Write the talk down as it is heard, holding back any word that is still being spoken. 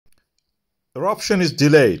Eruption is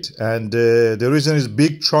delayed, and the reason is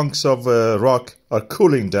big chunks of rock are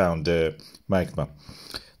cooling down the magma.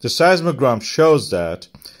 The seismogram shows that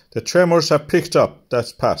the tremors have picked up,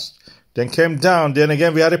 that's past, then came down, then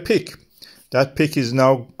again we had a peak. That peak is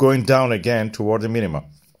now going down again toward the minima.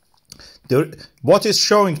 What is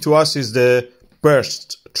showing to us is the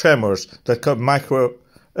burst tremors that called micro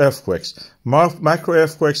earthquakes. Micro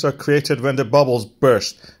earthquakes are created when the bubbles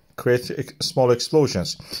burst, create small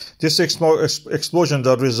explosions. These explosions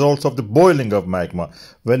are the result of the boiling of magma.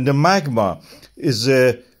 When the magma is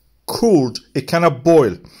cooled, it cannot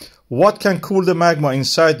boil. What can cool the magma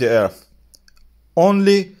inside the earth?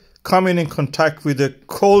 Only coming in contact with the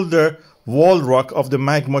colder wall rock of the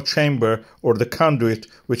magma chamber or the conduit,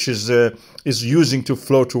 which is using to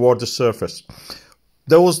flow toward the surface.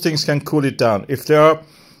 Those things can cool it down. If they are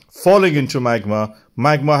falling into magma,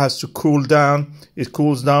 magma has to cool down. It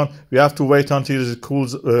cools down. We have to wait until it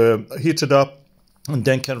cools, heated up, and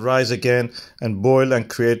then can rise again and boil and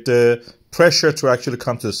create the pressure to actually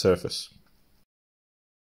come to the surface.